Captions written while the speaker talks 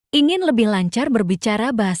Ingin lebih lancar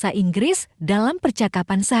berbicara bahasa Inggris dalam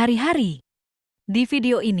percakapan sehari-hari. Di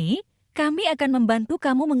video ini, kami akan membantu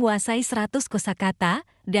kamu menguasai 100 kosakata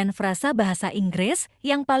dan frasa bahasa Inggris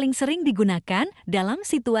yang paling sering digunakan dalam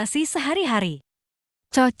situasi sehari-hari.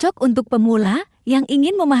 Cocok untuk pemula yang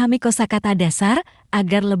ingin memahami kosakata dasar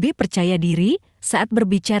agar lebih percaya diri saat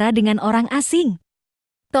berbicara dengan orang asing.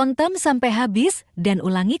 Tonton sampai habis dan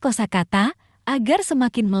ulangi kosakata agar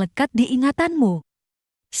semakin melekat di ingatanmu.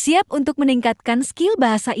 Siap untuk meningkatkan skill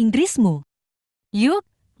bahasa Inggrismu? Yuk,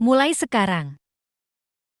 mulai sekarang.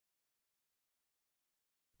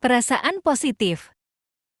 Perasaan positif.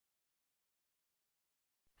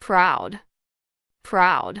 Proud.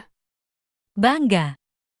 Proud. Bangga.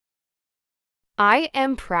 I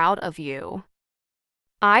am proud of you.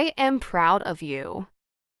 I am proud of you.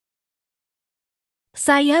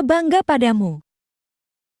 Saya bangga padamu.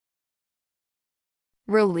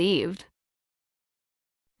 Relieved.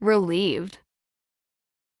 Relieved.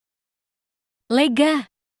 Lega.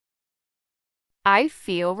 I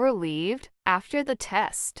feel relieved after the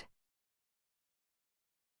test.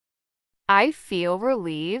 I feel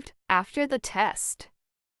relieved after the test.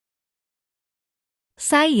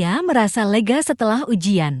 Saya merasa lega setelah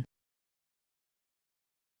ujian.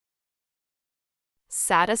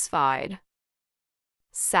 Satisfied.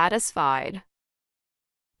 Satisfied.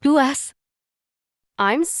 Puas.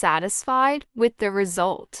 I'm satisfied with the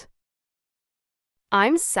result.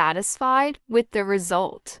 I'm satisfied with the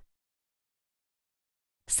result.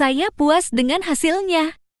 Saya puas dengan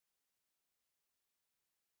hasilnya.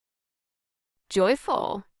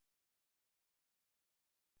 Joyful.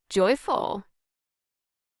 Joyful.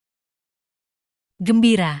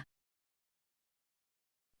 Gembira.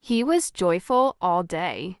 He was joyful all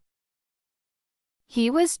day. He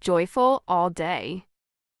was joyful all day.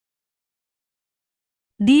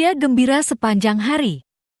 Dia gembira sepanjang hari.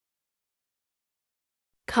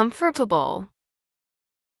 Comfortable.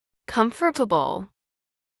 Comfortable.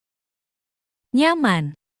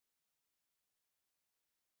 Nyaman.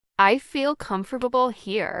 I feel comfortable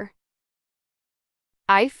here.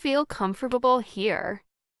 I feel comfortable here.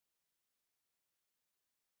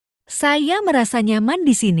 Saya merasa nyaman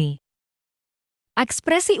di sini.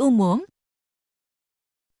 Ekspresi umum.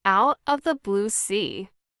 Out of the blue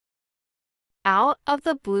sea. Out of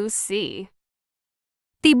the blue sea.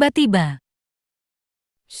 Tiba-tiba.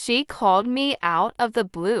 She called me out of the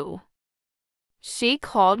blue. She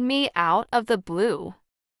called me out of the blue.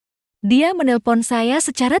 Dia menelpon saya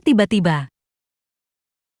secara tiba-tiba.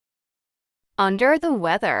 Under the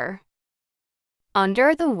weather.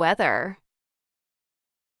 Under the weather.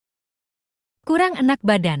 Kurang enak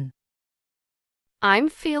badan. I'm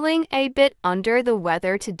feeling a bit under the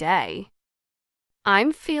weather today.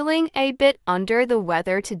 I'm feeling a bit under the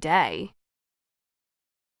weather today.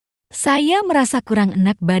 Saya merasa kurang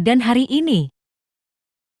enak badan hari ini.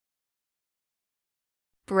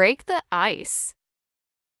 Break the ice.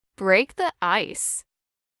 Break the ice.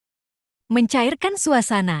 Mencairkan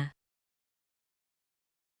suasana.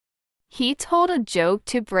 He told a joke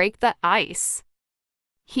to break the ice.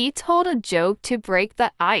 He told a joke to break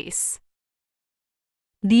the ice.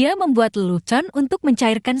 Dia membuat lelucon untuk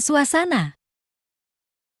mencairkan suasana.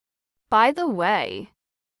 By the way.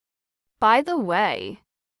 By the way.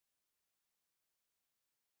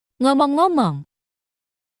 Ngomong-ngomong.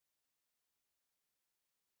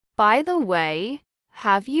 By the way,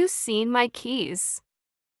 have you seen my keys?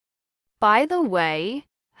 By the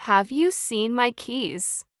way, have you seen my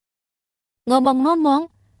keys?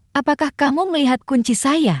 Ngomong-ngomong, apakah kamu melihat kunci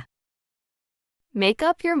saya? Make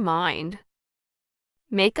up your mind.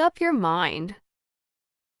 Make up your mind.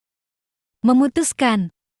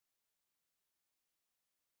 Memutuskan.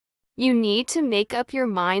 You need to make up your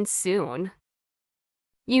mind soon.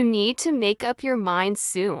 You need to make up your mind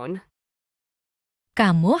soon.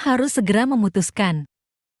 Kamu harus segera memutuskan.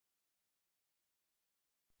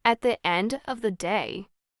 At the end of the day.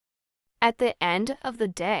 At the end of the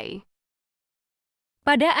day.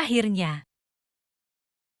 Pada akhirnya.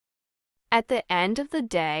 At the end of the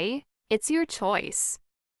day, it's your choice.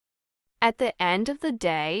 At the end of the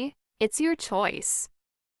day, it's your choice.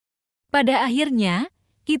 Pada akhirnya,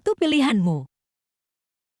 itu pilihanmu.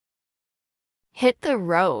 Hit the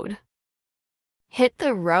road. Hit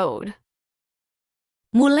the road.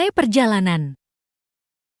 Mulai perjalanan.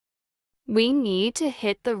 We need to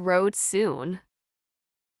hit the road soon.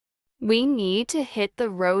 We need to hit the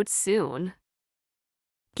road soon.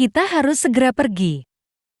 Kita harus segera pergi.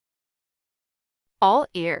 All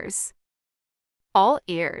ears. All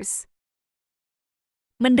ears.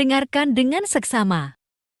 Mendengarkan dengan seksama.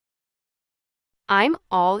 I'm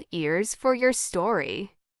all ears for your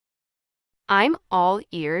story. I'm all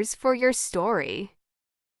ears for your story.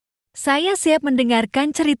 Saya siap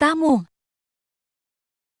mendengarkan ceritamu.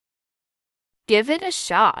 Give it a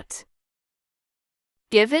shot.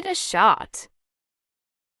 Give it a shot.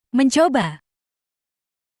 Mencoba.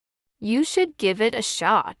 You should give it a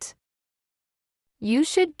shot. You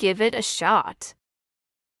should give it a shot.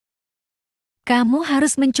 Kamu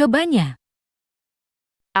harus mencobanya.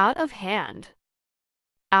 Out of hand.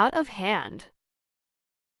 Out of hand.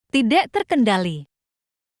 Tidak terkendali.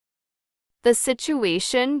 The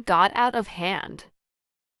situation got out of hand.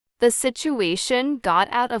 The situation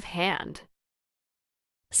got out of hand.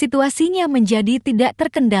 Situasinya menjadi tidak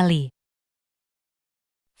terkendali.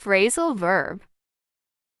 Phrasal verb.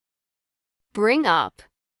 Bring up.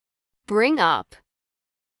 Bring up.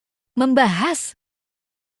 Membahas.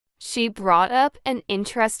 She brought up an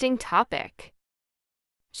interesting topic.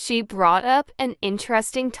 She brought up an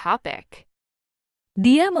interesting topic.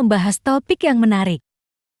 Dia membahas topik yang menarik.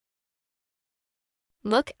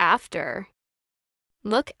 Look after.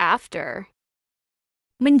 Look after.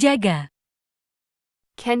 Menjaga.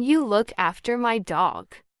 Can you look after my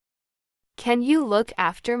dog? Can you look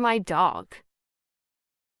after my dog?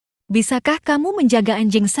 Bisakah kamu menjaga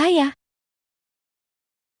anjing saya?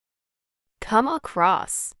 Come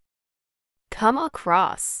across. Come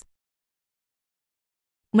across.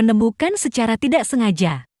 Menemukan secara tidak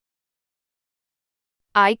sengaja.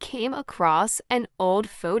 I came across an old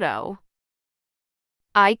photo.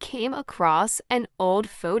 I came across an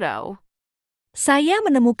old photo. Saya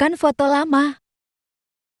menemukan foto lama.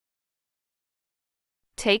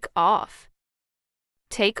 Take off.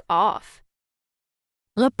 Take off.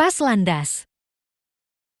 Lepas landas.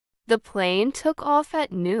 The plane took off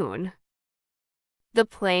at noon. The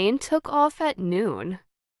plane took off at noon.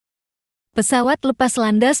 Pesawat lepas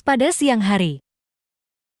landas pada siang hari.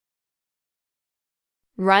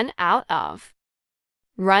 Run out of.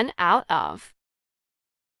 Run out of.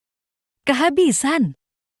 Kehabisan.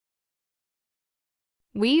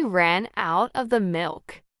 We ran out of the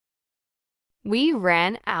milk. We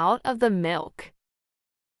ran out of the milk.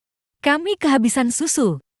 Kami kehabisan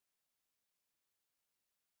susu.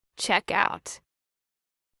 Check out.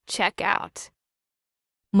 Check out.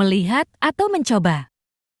 Melihat atau mencoba.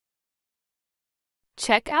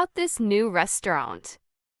 Check out this new restaurant.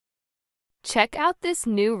 Check out this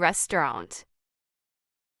new restaurant.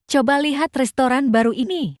 Coba lihat restoran baru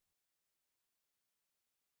ini.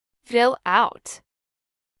 Fill out.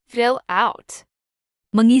 Fill out.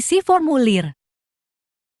 Mengisi formulir.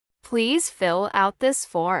 Please fill out this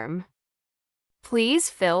form. Please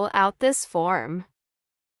fill out this form.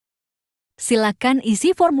 Silakan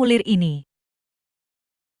isi formulir ini.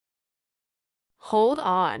 Hold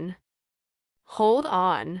on. Hold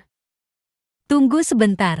on. Tunggu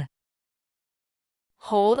sebentar.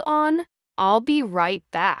 Hold on, I'll be right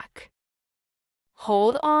back.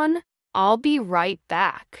 Hold on, I'll be right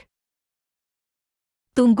back.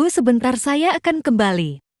 Tunggu sebentar, saya akan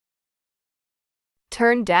kembali.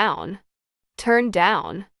 Turn down. Turn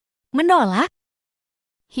down. Menolak.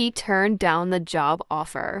 He turned down the job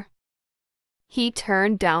offer. He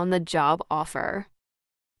turned down the job offer.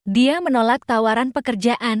 Dia menolak tawaran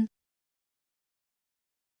pekerjaan.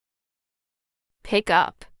 Pick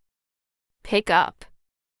up. Pick up.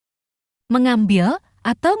 Mengambil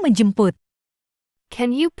atau menjemput.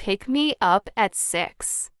 Can you pick me up at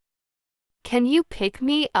 6? Can you pick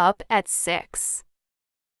me up at 6?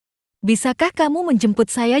 Bisakah kamu menjemput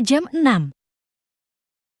saya jam 6?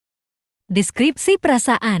 Deskripsi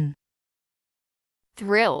perasaan.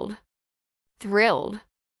 Thrilled. Thrilled.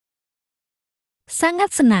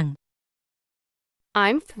 Sangat senang.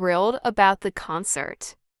 I'm thrilled about the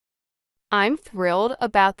concert. I'm thrilled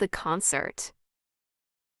about the concert.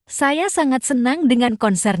 Saya sangat senang dengan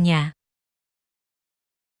konsernya.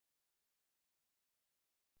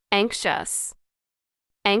 Anxious.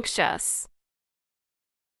 Anxious.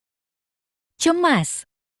 Cemas.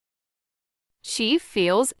 She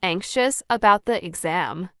feels anxious about the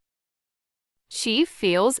exam. She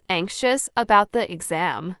feels anxious about the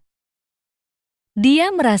exam.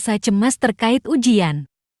 Dia merasa cemas terkait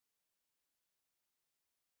ujian.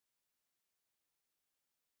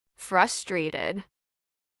 Frustrated.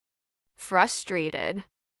 Frustrated.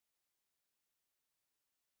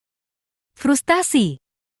 Frustasi.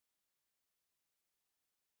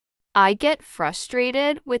 I get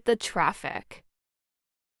frustrated with the traffic.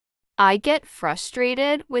 I get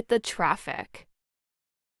frustrated with the traffic.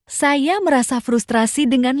 Saya merasa frustrasi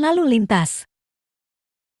dengan lalu lintas.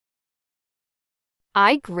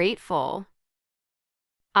 I grateful.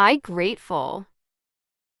 I grateful.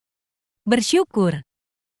 Bersyukur.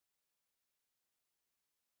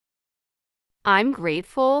 I'm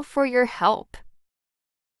grateful for your help.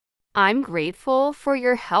 I'm grateful for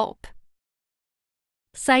your help.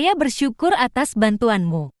 Saya bersyukur atas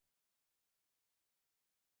bantuanmu.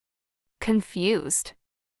 Confused.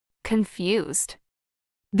 Confused.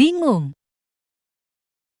 Bingung.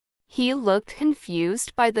 He looked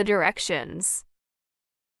confused by the directions.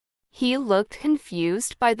 He looked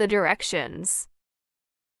confused by the directions.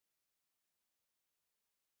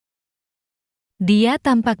 Dia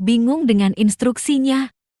tampak bingung dengan instruksinya.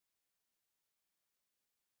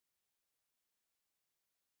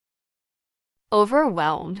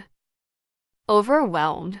 Overwhelmed.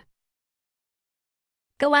 Overwhelmed.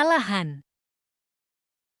 Kewalahan.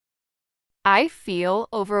 I feel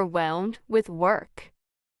overwhelmed with work.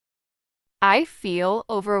 I feel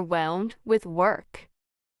overwhelmed with work.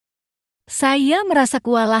 Saya merasa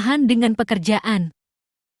kewalahan dengan pekerjaan.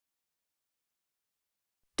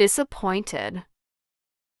 Disappointed.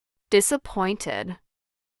 Disappointed.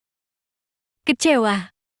 Kecewa.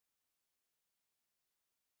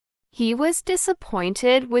 He was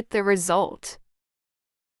disappointed with the result.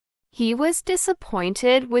 He was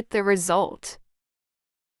disappointed with the result.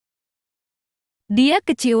 Dia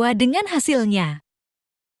kecewa dengan hasilnya.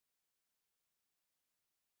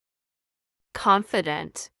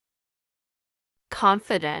 Confident.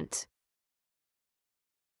 Confident.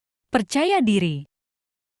 Percaya diri.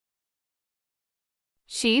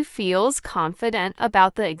 She feels confident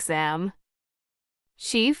about the exam.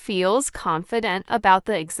 She feels confident about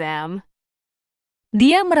the exam.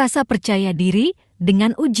 Dia merasa percaya diri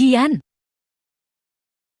dengan ujian.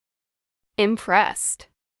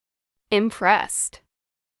 Impressed. Impressed.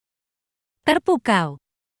 Terpukau.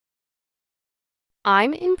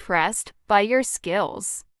 I'm impressed by your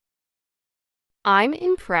skills. I'm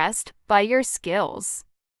impressed by your skills.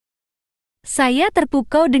 Saya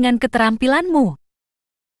terpukau dengan keterampilanmu.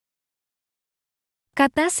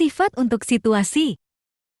 Kata sifat untuk situasi.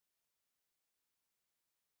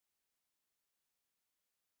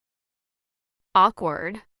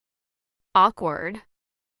 Awkward. Awkward.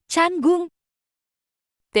 Canggung.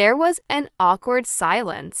 There was an awkward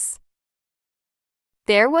silence.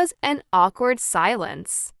 There was an awkward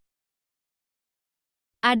silence.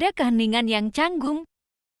 Ada keheningan yang canggung.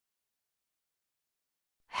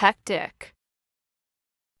 Hectic.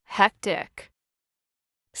 Hectic.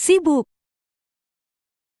 Sibuk.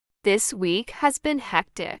 This week has been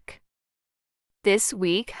hectic. This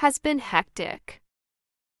week has been hectic.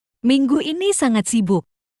 Minggu ini sangat sibuk.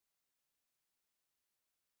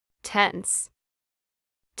 Tense.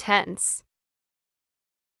 Tense.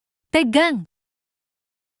 Tegang.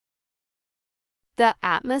 The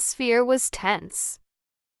atmosphere was tense.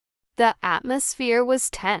 The atmosphere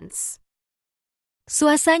was tense.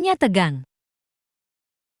 Suasanya tegang.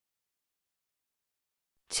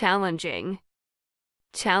 Challenging.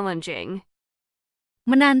 Challenging.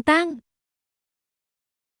 Menantang.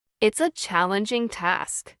 It's a challenging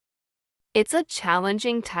task. It's a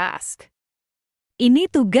challenging task. Ini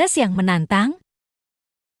tugas yang menantang.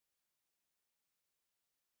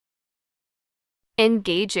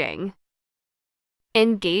 Engaging.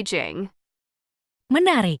 Engaging.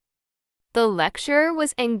 Menarik. The lecture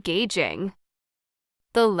was engaging.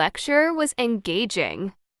 The lecture was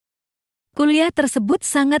engaging. Kuliah tersebut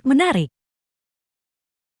sangat menarik.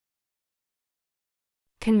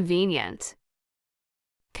 Convenient.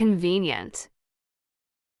 Convenient.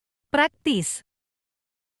 Praktis.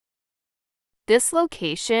 This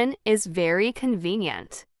location is very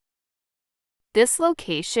convenient. This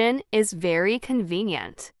location is very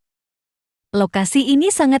convenient. Lokasi ini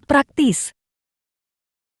sangat praktis.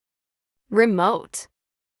 Remote.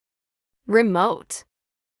 Remote.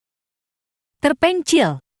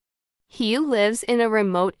 Terpencil. He lives in a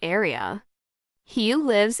remote area. He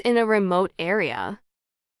lives in a remote area.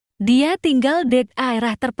 Dia tinggal di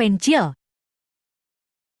daerah terpencil.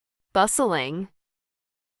 Bustling.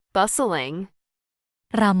 Bustling.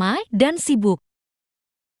 Ramai dan sibuk.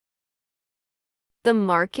 The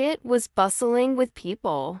market was bustling with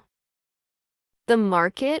people. The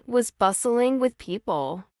market was bustling with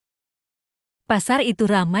people. Pasar itu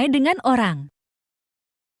ramai dengan orang.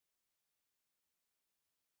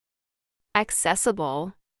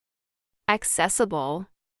 Accessible. Accessible.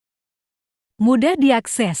 Mudah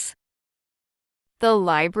diakses. The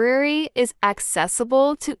library is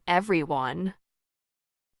accessible to everyone.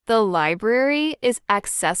 The library is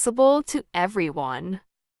accessible to everyone.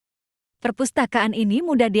 Perpustakaan ini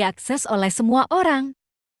mudah diakses oleh semua orang.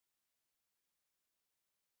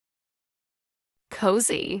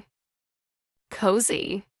 Cozy.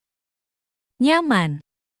 Cozy. Nyaman.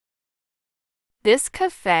 This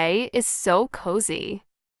cafe is so cozy.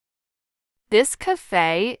 This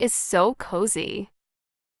cafe is so cozy.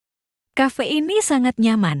 Kafe ini sangat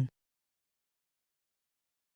nyaman.